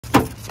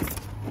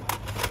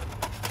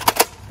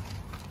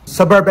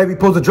Suburb Baby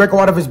pulls the Draco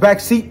out of his back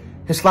seat.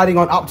 His sliding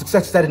on out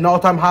success is at an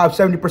all-time high of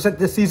 70%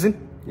 this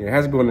season. Yeah, it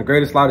has been one of the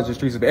greatest sliders the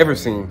streets have ever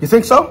seen. You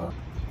think so?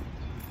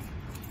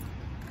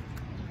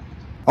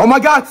 Oh my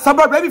God,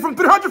 Suburb Baby from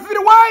 300 feet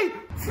away!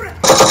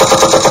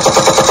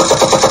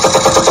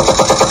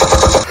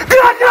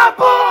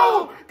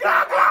 Boom!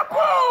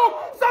 Boom!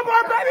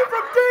 Suburb Baby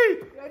from deep!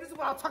 Yeah, this is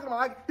what I'm talking about.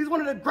 Like, he's one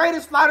of the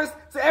greatest sliders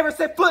to ever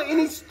set foot in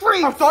these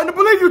streets. I'm starting to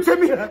believe you,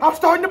 Timmy. I'm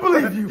starting to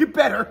believe you. You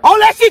better. All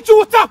that shit you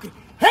was talking.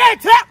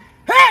 Head tap!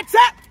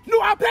 Knew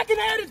I'm back in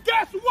the head is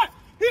gas or what?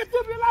 He's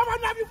still be alive right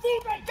now, you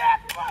fools ain't gas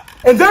or what?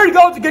 And there he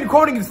goes again,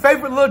 quoting his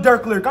favorite Lil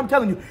Durk lyric. I'm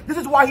telling you, this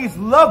is why he's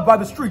loved by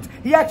the streets.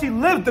 He actually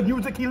lives the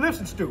music he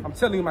listens to. I'm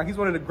telling you, Mike, he's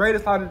one of the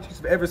greatest sliders the streets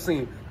have ever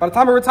seen. By the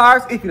time he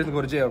retires, if he doesn't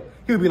go to jail,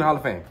 he'll be in the Hall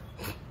of Fame.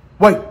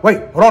 Wait,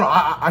 hold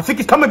on. I think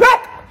he's coming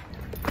back.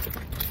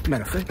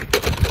 Matter of fact,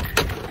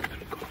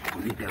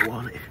 leave that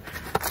wallet.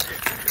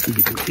 You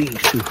get them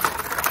keys too.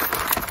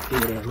 Give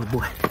me that little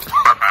boy.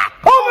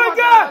 Oh my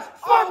God!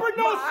 Swiper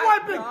no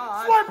swiping!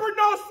 Swiper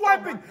no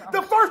swiping!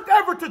 The first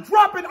ever to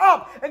drop it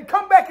up and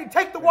come back and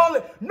take the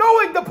wallet,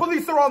 knowing the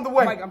police are on the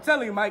way. Mike, I'm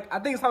telling you, Mike, I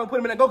think it's time to put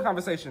him in that go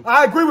conversation.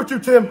 I agree with you,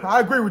 Tim. I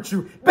agree with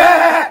you.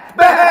 Bah!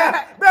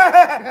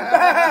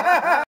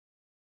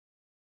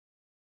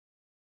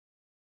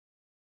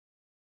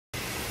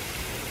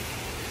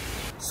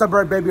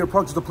 Suburb Baby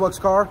approaches the plug's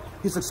car.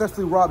 He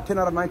successfully robbed 10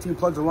 out of 19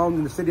 plugs alone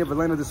in the city of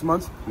Atlanta this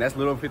month. And that's a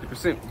little over 50%.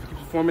 If he keeps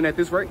performing at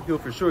this rate, he'll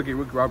for sure get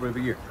rookie robber of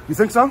the year. You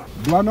think so?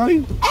 Do I know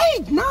you?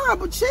 Hey, nah,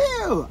 but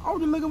chill. I was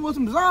just looking for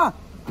some bizarre.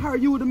 I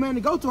heard you were the man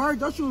to go to. I heard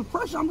your shoe was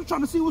pressure. I'm just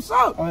trying to see what's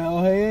up.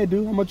 Oh, hey,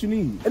 dude, how much you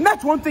need? And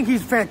that's one thing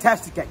he's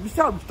fantastic at. You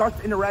see how he starts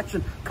the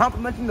interaction,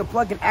 complimenting the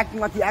plug and acting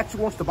like he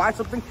actually wants to buy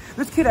something?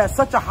 This kid has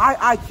such a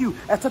high IQ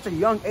at such a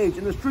young age,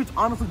 and the streets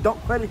honestly don't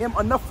credit him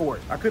enough for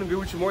it. I couldn't agree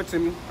with you more,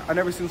 Timmy. I've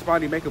never seen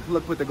somebody make a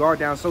plug put the guard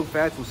down so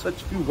fast with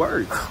such few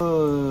words.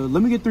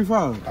 Let me get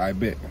 3-5. I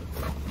bet.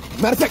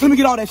 Matter of fact, let me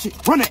get all that shit.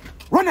 Run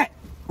that.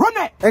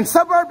 And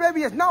Suburb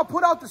Baby has now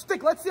put out the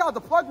stick. Let's see how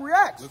the plug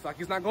reacts. Looks like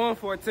he's not going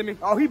for it, Timmy.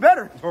 Oh, he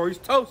better. Or he's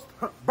toast.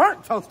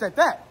 Burnt toast at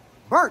that.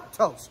 Burnt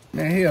toast.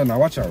 Man, hell no,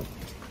 watch out.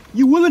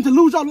 You willing to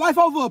lose your life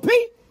over a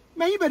pee?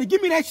 Man, you better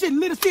give me that shit and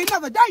let us see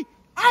another day.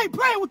 I ain't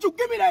playing with you.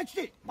 Give me that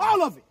shit.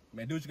 All of it.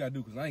 Man, do what you gotta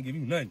do, because I ain't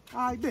giving you nothing.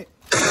 I bet.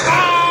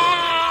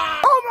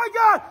 Oh my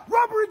God!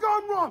 Robbery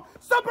gone wrong.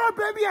 Suburb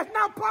Baby has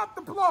now popped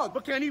the plug.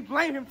 But can you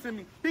blame him,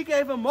 Timmy? He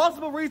gave him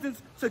multiple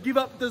reasons to give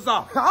up the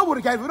czar. I would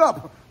have gave it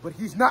up, but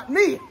he's not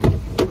me.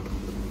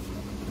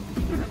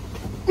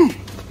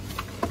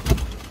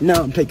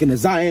 Now I'm taking the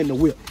Zion and the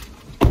whip.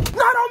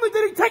 Not only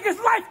did he take his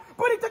life,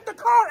 but he took the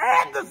car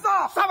and the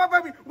czar. Suburb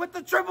Baby with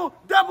the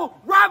triple-double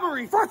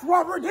robbery. First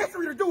robber in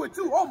history to do it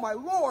too. Oh my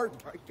Lord. Oh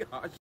my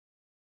gosh.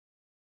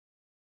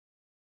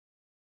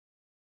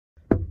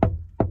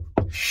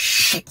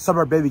 Shit.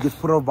 Suburb Baby gets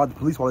put over by the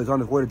police while he's on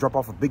his way to drop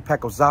off a big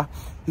pack of za.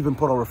 He's been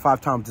put over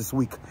 5 times this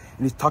week,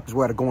 and he's talked his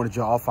way out of going to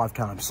jail all 5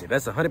 times. Yeah,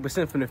 that's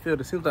 100% from the field.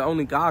 It seems like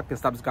only God can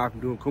stop this guy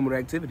from doing criminal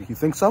activity. You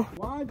think so?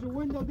 Why's your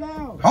window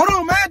down? Hold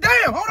on, man.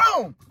 Damn, hold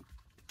on.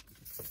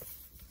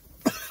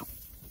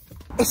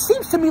 It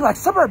seems to me like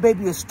Suburb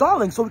Baby is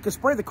stalling so he can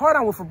spray the car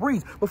down with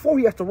Febreze before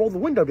he has to roll the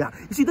window down.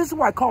 You see, this is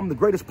why I call him the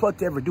greatest plug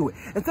to ever do it.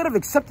 Instead of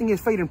accepting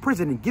his fate in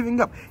prison and giving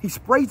up, he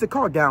sprays the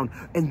car down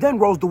and then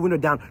rolls the window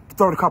down to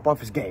throw the cop off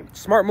his game.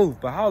 Smart move,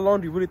 but how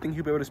long do you really think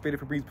he'll be able to spray the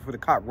Febreze before the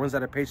cop runs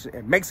out of patience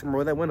and makes him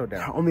roll that window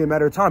down? Only a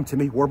matter of time,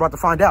 Timmy. We're about to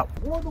find out.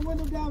 Roll the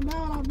window down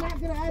now. I'm not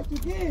going to ask you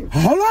again.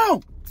 Hold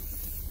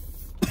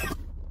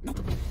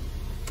on.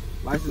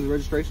 License and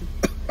registration?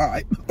 All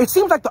right. It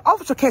seems like the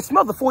officer can't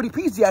smell the 40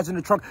 P's he has in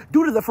the trunk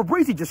due to the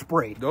Febreze he just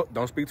sprayed.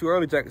 Don't speak too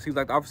early, Jack. It seems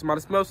like the officer might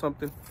have smelled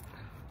something.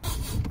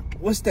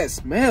 What's that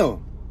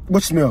smell?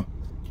 What smell?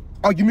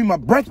 Oh, you mean my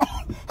breath?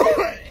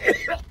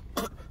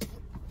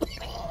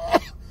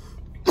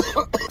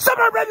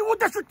 Suburb Baby with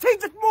that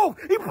strategic move.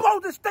 He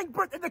blows his stink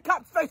breath in the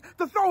cop's face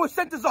to throw his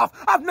sentence off.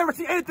 I've never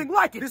seen anything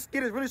like it. This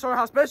kid is really showing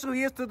how special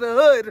he is to the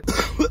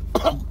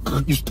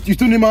hood. You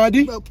still need my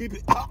ID? No, keep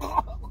it.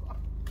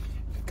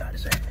 God,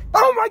 his ass.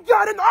 Oh my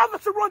God, and the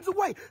officer runs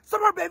away.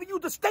 Suburb Baby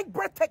used the stink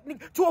breath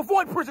technique to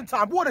avoid prison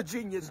time. What a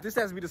genius. This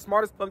has to be the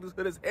smartest plug this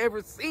hood has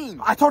ever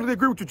seen. I totally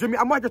agree with you, Jimmy.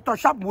 I might just start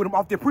shopping with him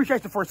off the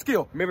appreciation for his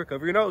skill. Remember,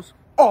 cover your nose.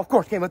 Oh, of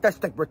course, can't let that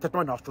stink breath touch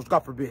my nostrils, God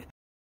forbid.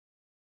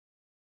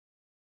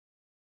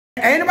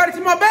 Ain't nobody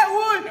seen my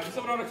Batwood? Yeah,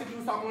 someone on the ticket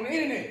was talking on the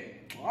internet.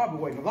 Oh, I've been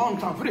waiting a long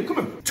time for this.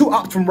 Come here. 2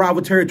 ops from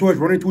rival territories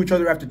run into each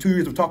other after 2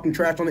 years of talking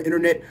trash on the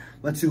internet.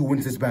 Let's see who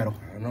wins this battle.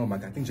 I don't know,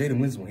 Mike. I think Jaden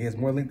wins one. He has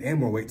more length and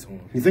more weight to him.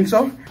 You think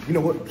so? You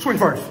know what? Swing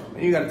first.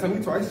 And you gotta tell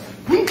me twice.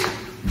 Me.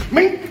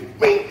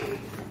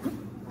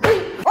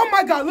 Oh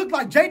my God, look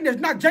like Jaden has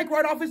knocked Jake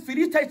right off his feet.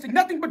 He's tasting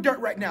nothing but dirt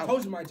right now. I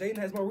told you, Mike. Jaden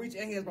has more reach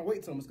and he has more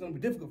weight to him. It's gonna be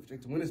difficult for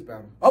Jake to win this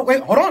battle. Oh,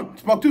 wait, hold on.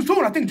 Spoke too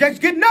soon. I think Jake's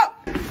getting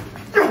up.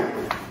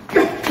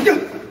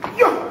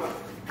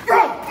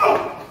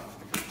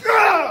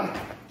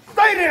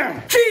 Stay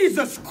there. Jeez,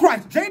 Jesus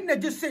Christ. Jaden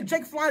had just sent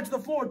Jake flying to the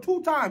floor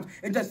 2 times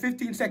in just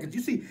 15 seconds.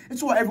 You see, this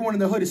is why everyone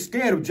in the hood is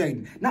scared of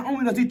Jaden. Not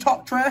only does he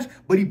talk trash,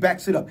 but he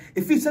backs it up.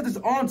 If he says it's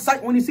on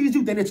site when he sees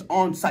you, then it's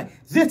on site.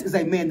 This is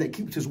a man that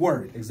keeps his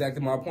word.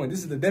 Exactly my point. This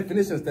is the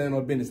definition of standing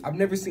on business. I've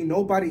never seen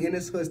nobody in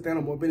this hood stand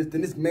on more business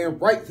than this man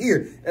right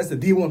here. That's the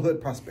D1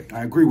 hood prospect.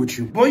 I agree with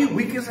you. Boy, you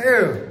weak as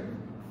hell.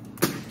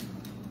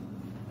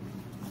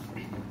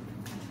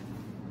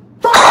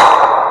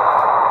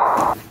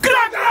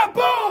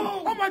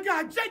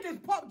 Jake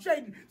just popped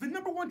Jaden, the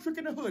 #1 trick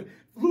in the hood.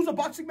 Lose a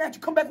boxing match,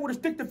 come back with a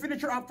stick to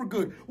finish her out for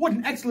good. What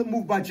an excellent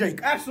move by Jake.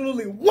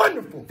 Absolutely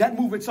wonderful. That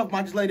move itself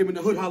might just laid him in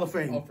the Hood Hall of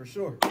Fame. Oh, for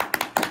sure.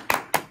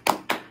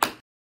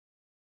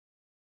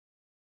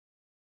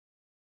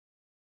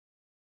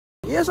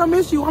 Yes, I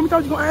miss you. How many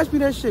times you gonna ask me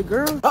that shit,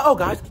 girl? Uh-oh,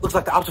 guys. Looks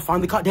like the ops have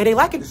finally caught Day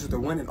lacking. This is the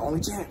one and only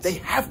chance. They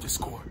have to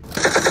score.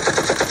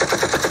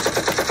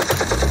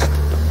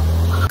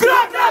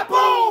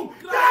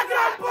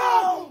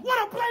 What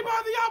a play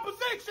by the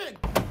opposition!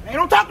 Hey,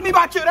 don't talk to me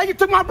about you. They just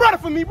took my brother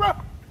from me, bro. As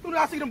soon as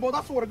I see them both,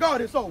 I swear to God,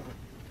 it's over.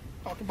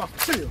 Talking about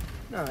the chill.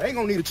 Nah, they ain't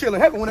gonna need a chill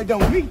in heaven when they're done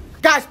with me.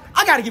 Guys,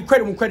 I gotta give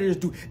credit when credit is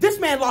due. This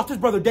man lost his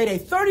brother Day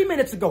 30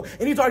 minutes ago,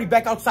 and he's already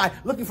back outside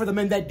looking for the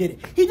men that did it.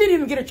 He didn't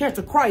even get a chance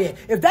to cry yet.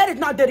 If that is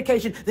not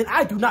dedication, then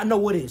I do not know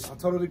what is. I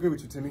totally agree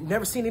with you, Timmy.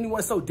 Never seen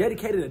anyone so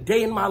dedicated a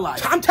day in my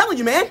life. I'm telling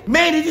you, man.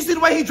 Man, did you see the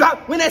way he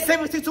dropped when that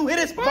 762 hit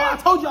his? Bro, I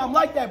told you I'm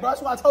like that, bro.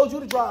 That's why I told you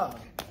to drive.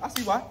 I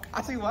see why.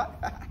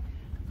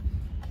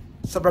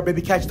 Suburb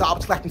baby catch the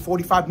ops lacking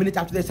 45 minutes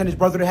after they send his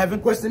brother to heaven.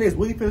 Question is,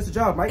 will he finish the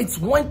job, Mike? It's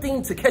one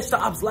thing to catch the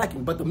ops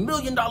lacking, but the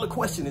 $1,000,000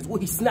 question is, will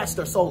he snatch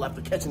their soul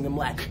after catching them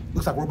lacking?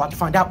 Looks like we're about to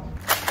find out.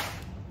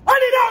 I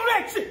need all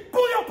that shit.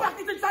 Pull your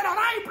pockets inside out.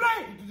 I ain't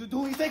playing. Do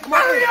what you think,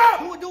 Hurry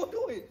up.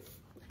 Do it.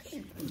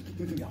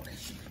 Give me all that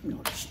shit. Give me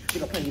all that shit.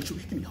 Think I'm playing with you.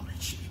 Give me all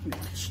that shit. Give me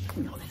all that shit. Give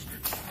me all that shit.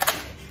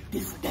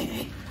 This is for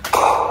Day.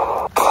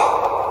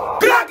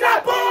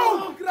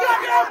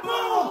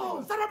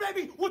 Boom! Son of a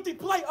baby with the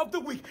play of the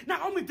week.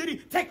 Not only did he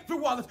take their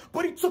wallets,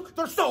 but he took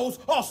their souls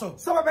also.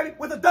 Son of a baby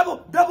with a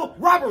double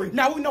robbery.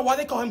 Now we know why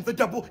they call him the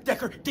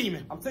double-decker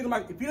demon. I'm thinking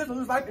like, if he doesn't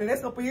lose life in the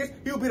next couple of years,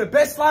 he'll be the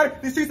best slider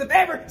these streets have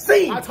ever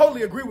seen. I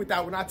totally agree with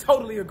that one. I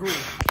totally agree.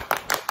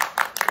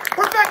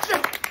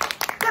 Perfection!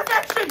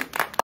 Perfection!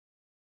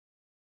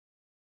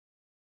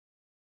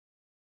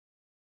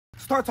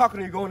 Start talking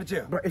or you're going to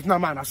jail. Bro, it's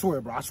not mine, I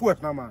swear, bro. I swear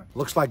it's not mine.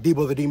 Looks like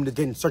Debo the Demon is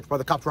getting searched by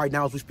the cops right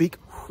now as we speak.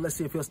 Let's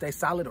see if he'll stay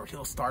solid or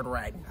he'll start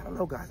ragging. I don't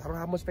know, guys. I don't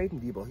have much faith in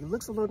Debo. He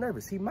looks a little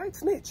nervous. He might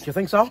snitch. You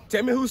think so?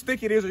 Tell me whose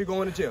stick it is or you're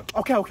going to jail.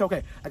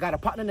 Okay. I got a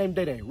partner named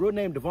Day, real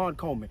name Devon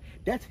Coleman.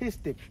 That's his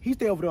stick. He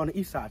stay over there on the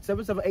east side,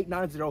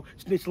 77890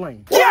 Snitch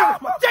Lane. Yeah!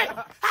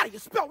 Damn! How do you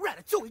spell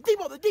ratatouille?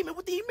 Debo the Demon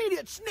with the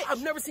immediate snitch.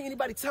 I've never seen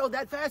anybody tell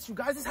that fast, you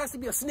guys. This has to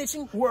be a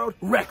snitching world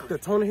record. The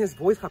tone of his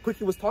voice, how quick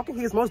he was talking,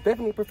 he is most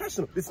definitely a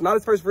professional. This is not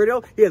his first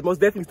video. He has most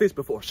definitely snitched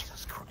before.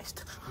 Jesus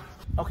Christ.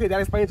 Okay,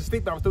 that explains the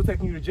stick, but I'm still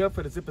taking you to jail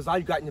for the zippers all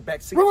you got in your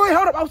back seat. Wait,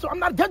 hold up. I'm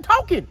not done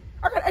talking.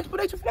 I got an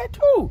explanation for that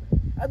too.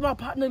 That's my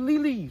partner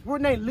Lee's. Real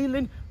name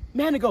Leland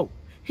Manigo.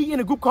 He in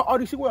a group called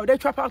RDC World. They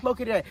trap house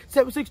located at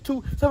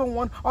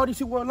 76271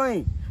 RDC World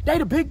Lane. They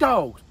the big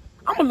dogs.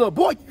 I'm a little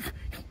boy.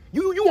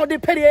 You want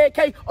that petty ass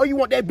case or you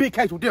want that big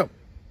case with them?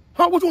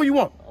 Huh? Which one you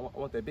want? I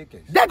want that big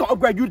case. That gonna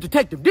upgrade you to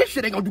detective. This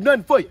shit ain't gonna do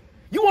nothing for you.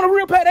 You want a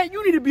real petty?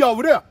 You need to be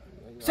over there.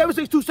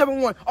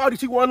 76271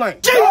 RDC World Lane.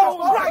 Jesus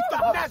Christ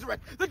of Nazareth,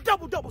 the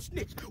double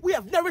snitch. We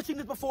have never seen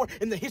this before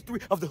in the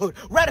history of the hood.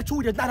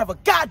 Ratatouille does not have a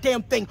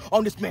goddamn thing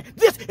on this man.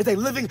 This is a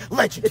living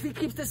legend. If he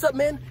keeps this up,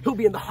 man, he'll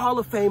be in the Hall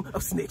of Fame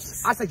of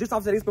snitches. I say just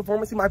off today's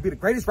performance, he might be the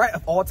greatest rat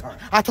of all time.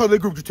 I totally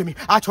agree with you, Timmy.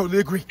 I totally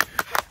agree.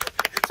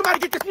 Somebody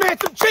get this man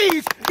some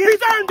cheese.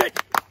 He's earned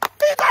it.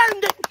 He's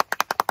earned it.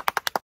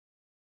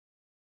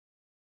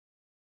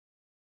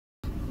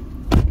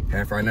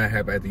 Half right now,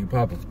 half after you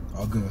pop him.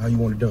 All good. How you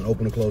want it done?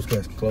 Open and close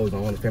casket. Closed. I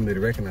want his family to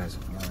recognize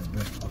him. All right,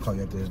 bet. I'll call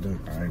you after it's done.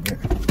 All right, bet.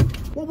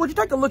 Well, would you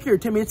take a look here,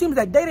 Timmy? It seems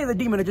that Day the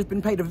Demon had just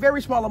been paid a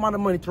very small amount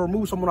of money to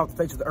remove someone off the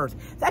face of the earth.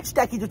 That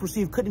stack he just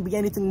received couldn't be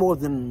anything more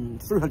than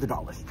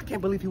 $300. I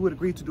can't believe he would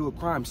agree to do a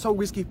crime so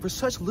risky for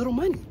such little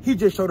money. He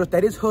just showed us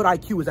that his hood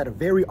IQ is at a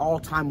very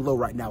all-time low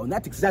right now, and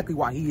that's exactly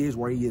why he is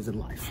where he is in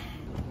life.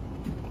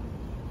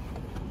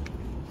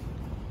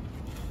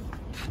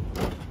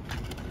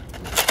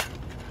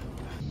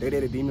 Day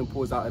the Demon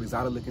pulls out an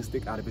exotic-looking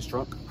stick out of his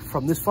trunk.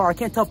 From this far, I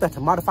can't tell if that's a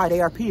modified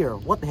ARP or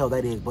what the hell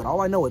that is, but all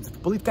I know is if the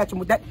police catch him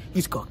with that,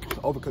 he's cooked.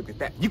 Overcooked at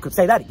that. You could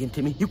say that again,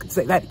 Timmy. You could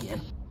say that again.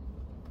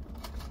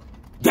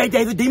 Day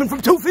the Demon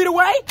from 2 feet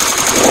away.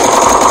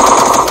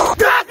 Boom!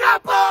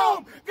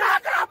 Boom!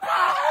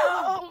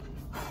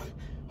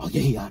 Oh,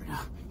 yeah, he out of there.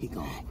 He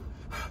gone.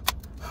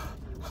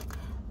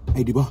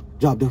 Hey, Debo,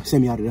 job done.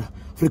 Send me out of there.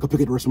 Flick pick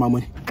up the rest of my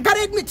money. I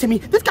gotta admit, Timmy,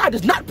 this guy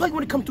does not play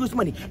when it comes to his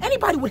money.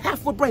 Anybody with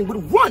half a brain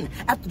would run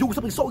after doing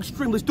something so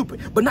extremely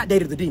stupid, but not Day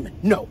the Demon.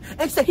 No.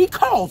 Instead, he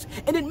calls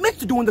and admits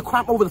to doing the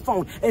crime over the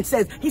phone and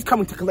says he's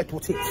coming to collect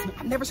what's his.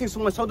 I've never seen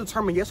someone so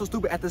determined yet so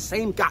stupid at the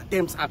same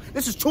goddamn time.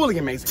 This is truly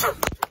amazing.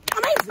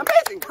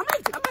 Amazing.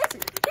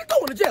 He's doing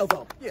in the jail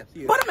zone. Yes,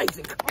 he is. But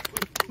amazing.